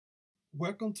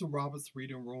Welcome to Robert's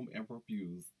Reading Room and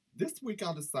Reviews. This week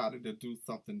I decided to do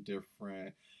something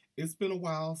different. It's been a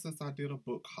while since I did a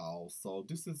book haul, so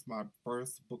this is my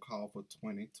first book haul for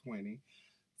 2020.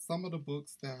 Some of the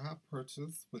books that I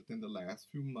purchased within the last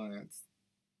few months,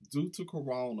 due to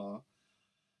Corona,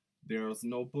 there's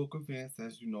no book events.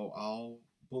 As you know, all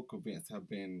book events have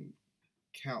been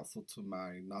canceled to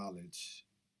my knowledge.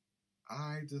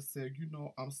 I just said,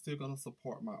 I'm still going to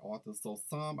support my author. So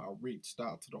some I reached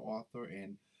out to the author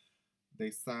and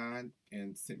they signed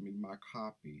and sent me my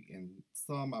copy. And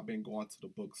some I've been going to the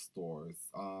bookstores.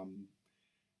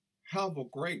 Have a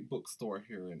great bookstore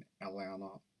here in Atlanta,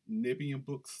 Nibian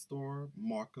Bookstore,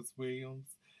 Marcus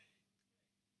Williams.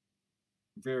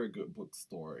 Very good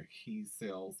bookstore. He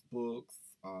sells books,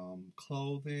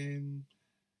 clothing,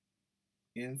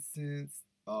 incense,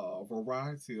 a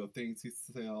variety of things he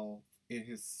sells in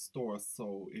his store.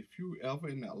 So if you ever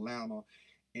in Atlanta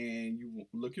and you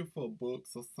looking for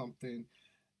books or something,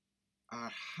 I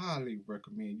highly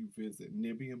recommend you visit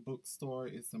Nibian Bookstore.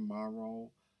 It's in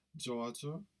Monroe,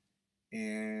 Georgia,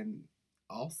 and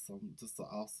awesome, just an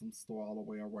awesome store all the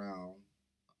way around.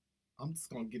 I'm just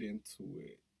gonna get into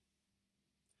it.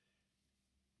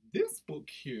 This book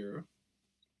here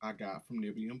I got from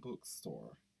Nibian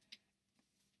Bookstore.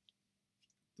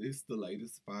 This is the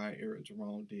latest by Eric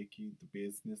Jerome Dickey, The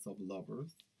Business of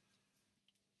Lovers.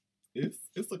 It's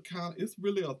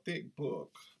really a thick book.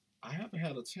 I haven't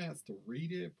had a chance to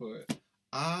read it, but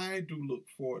I do look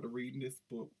forward to reading this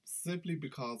book simply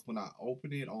because when I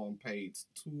opened it on page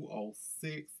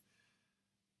 206,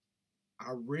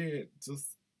 I read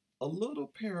just a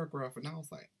little paragraph and I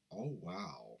was like, oh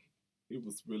wow, it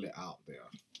was really out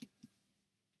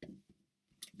there.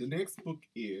 The next book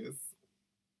is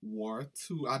War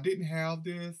 2. I didn't have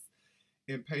this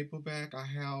in paperback. I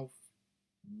have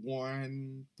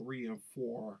 1, 3, and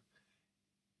 4.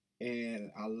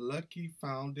 And I lucky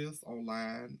found this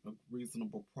online, a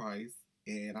reasonable price,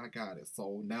 and I got it.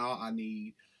 So now I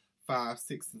need 5,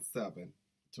 6, and 7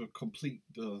 to complete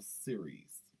the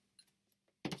series.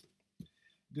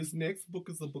 This next book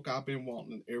is a book I've been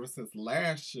wanting ever since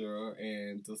last year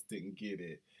and just didn't get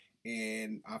it.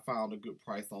 And I found a good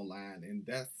price online, and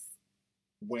that's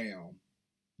Wham!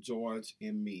 George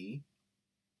and Me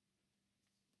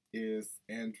is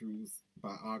Andrew's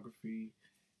biography,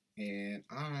 and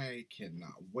I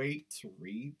cannot wait to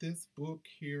read this book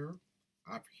here.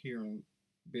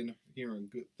 Been hearing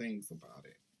good things about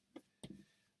it.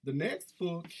 The next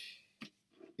book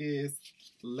is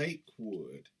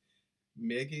Lakewood.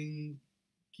 Megan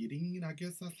Gidding, I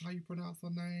guess that's how you pronounce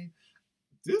her name.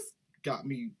 This got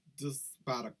me just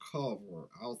by the cover.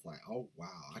 I was like, oh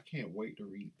wow, I can't wait to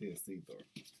read this either.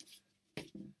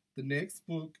 The next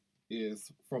book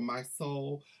is From My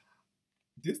Soul.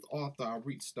 This author I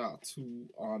reached out to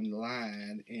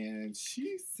online and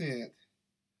she sent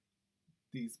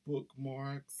these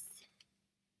bookmarks.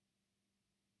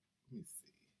 Let me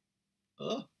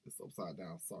see. It's upside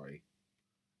down. Sorry.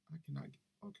 I cannot get.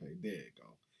 Okay, there you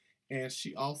go. And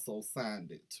she also signed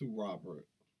it to Robert.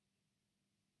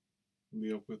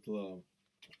 Live with Love.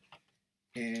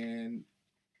 And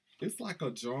it's like a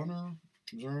journal.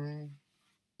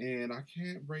 And I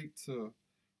can't wait to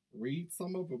read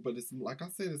some of it, but it's like I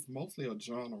said, it's mostly a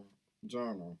journal.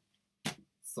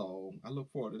 So I look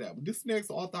forward to that. But this next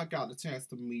author I got a chance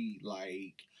to meet,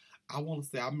 like I want to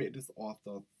say I met this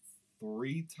author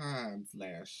 3 times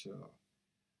last year.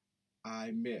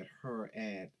 I met her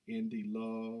at Indie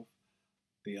Love,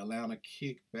 the Atlanta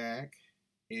Kickback,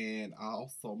 and I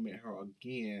also met her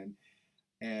again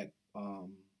at oh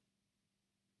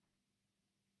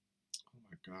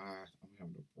my god, I'm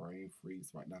having a brain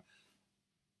freeze right now.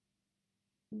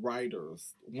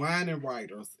 Writers, Wine and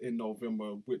Writers in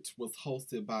November, which was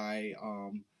hosted by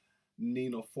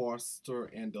Nina Forster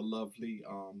and the lovely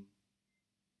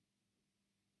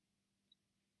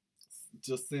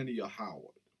Jacinia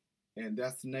Howard. And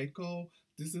that's NACO.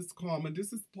 This is Carmen.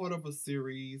 This is part of a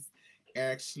series.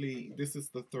 Actually, this is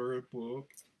the third book.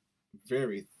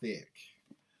 Very thick.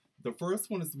 The first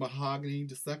one is Mahogany.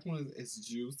 The second one is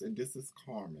Juice. And this is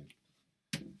Carmen.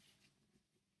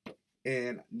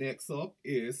 And next up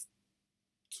is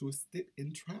Twisted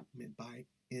Entrapment by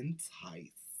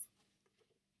Entice.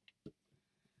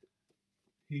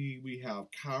 We have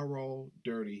Cairo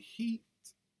Dirty Heat.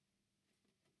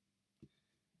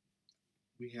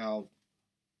 We have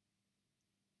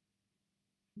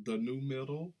The New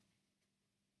Middle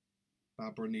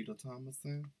by Bernita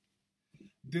Thomason.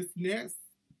 This next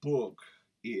book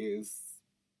is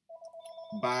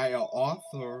by an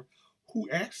author who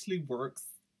actually works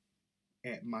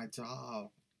at my job.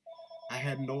 I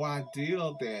had no idea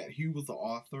that he was an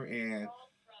author. And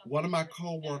one of my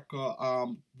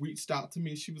coworker reached out to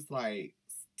me. She was like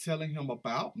telling him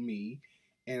about me,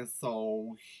 and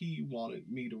so he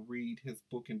wanted me to read his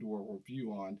book and do a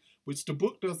review on, which the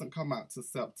book doesn't come out till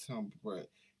September, but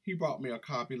he brought me a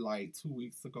copy like 2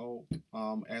 weeks ago,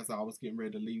 as I was getting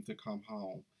ready to leave to come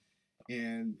home,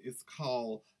 and it's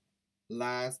called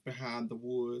Lies Behind the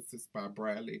Woods. It's by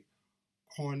Bradley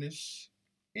Cornish,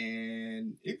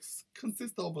 and it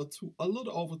consists of a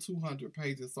little over 200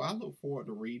 pages. So I look forward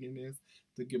to reading this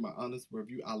to give my honest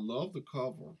review. I love the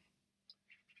cover.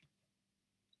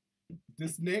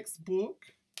 This next book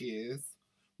is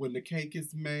When the Cake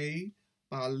is Made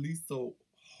by Lisa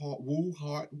Wu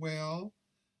Hartwell.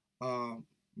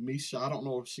 Misha, I don't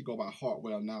know if she go by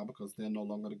Hartwell now because they're no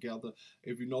longer together.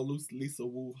 If you know Lisa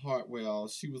Wu Hartwell,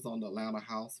 she was on the Atlanta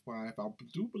Housewife. I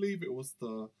do believe it was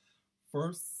the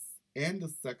first and the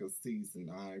second season.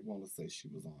 I want to say she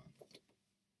was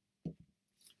on.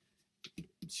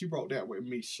 She wrote that with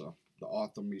Misha, the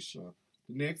author Misha.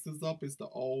 The next is up is The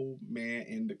Old Man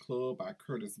in the Club by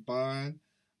Curtis Bond.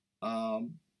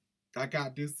 I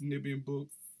got this in Nibian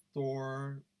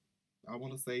bookstore, I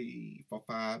want to say for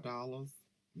 $5.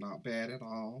 Not bad at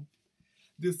all.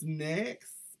 This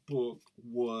next book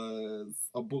was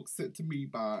a book sent to me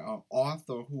by an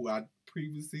author who I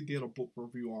previously did a book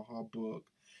review on her book,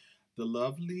 The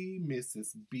Lovely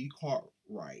Mrs. B.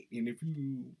 Cartwright. And if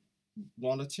you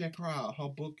want to check her out, her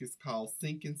book is called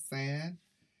Sinking Sand.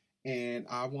 And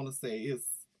I want to say it's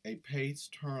a page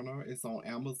turner. It's on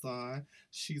Amazon.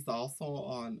 She's also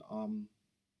on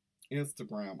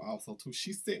Instagram also too.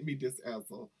 She sent me this as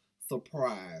a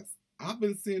surprise. I've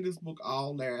been seeing this book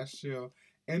all last year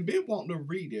and been wanting to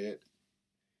read it.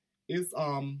 It's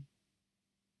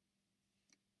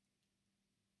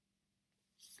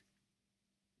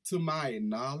to my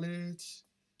knowledge,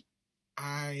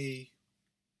 I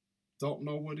don't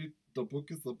know what the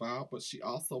book is about, but she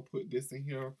also put this in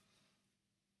here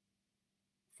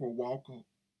for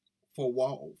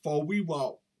we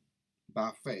walk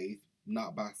by faith,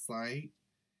 not by sight.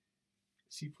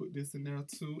 She put this in there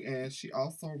too, and she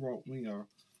also wrote me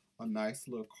a nice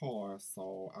little card.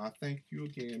 So I thank you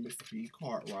again, Miss B.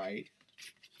 Cartwright.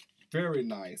 Very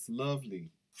nice,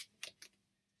 lovely.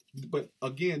 But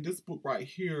again, this book right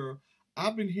here,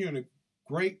 I've been hearing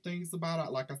great things about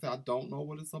it. Like I said, I don't know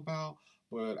what it's about,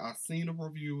 but I've seen the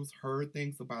reviews, heard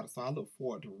things about it, so I look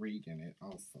forward to reading it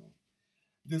also.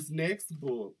 This next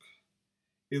book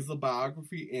is a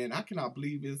biography, and I cannot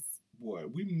believe it's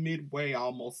we midway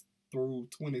almost through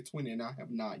 2020, and I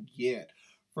have not yet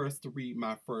first to read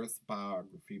my first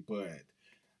biography, but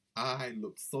I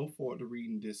look so forward to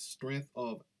reading this Strength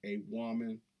of a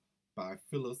Woman by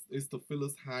Phyllis. It's the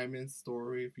Phyllis Hyman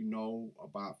story. If you know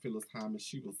about Phyllis Hyman,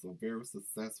 she was a very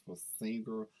successful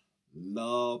singer.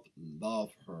 Love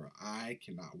her. I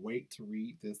cannot wait to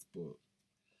read this book.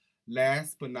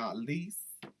 Last but not least,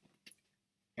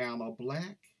 Anna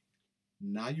Black,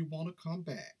 Now You Want to Come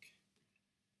Back.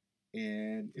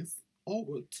 And it's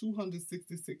over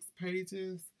 266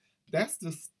 pages. That's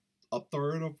just a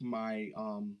third of my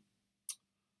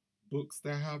books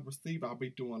that I have received. I'll be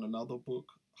doing another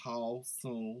book haul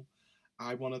soon.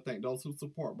 I want to thank those who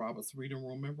support Robert's Reading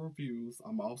Room and Reviews.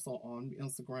 I'm also on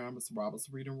Instagram. It's Robert's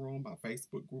Reading Room. My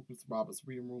Facebook group is Robert's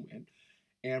Reading Room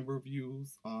and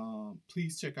Reviews.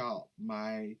 Please check out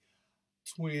my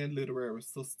twin literary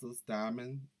sisters,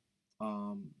 Diamond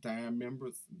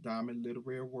members, Diamond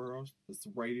Literary World. It's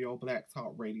Radio, Black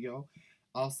Talk Radio.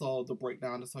 Also, The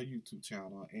Breakdown is her YouTube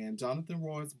channel. And Jonathan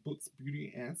Roy's Books,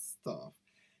 Beauty, and Stuff.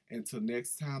 Until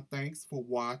next time, thanks for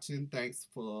watching. Thanks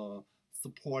for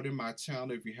supporting my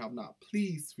channel. If you have not,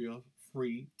 please feel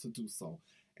free to do so.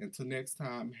 Until next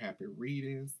time, happy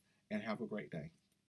readings and have a great day.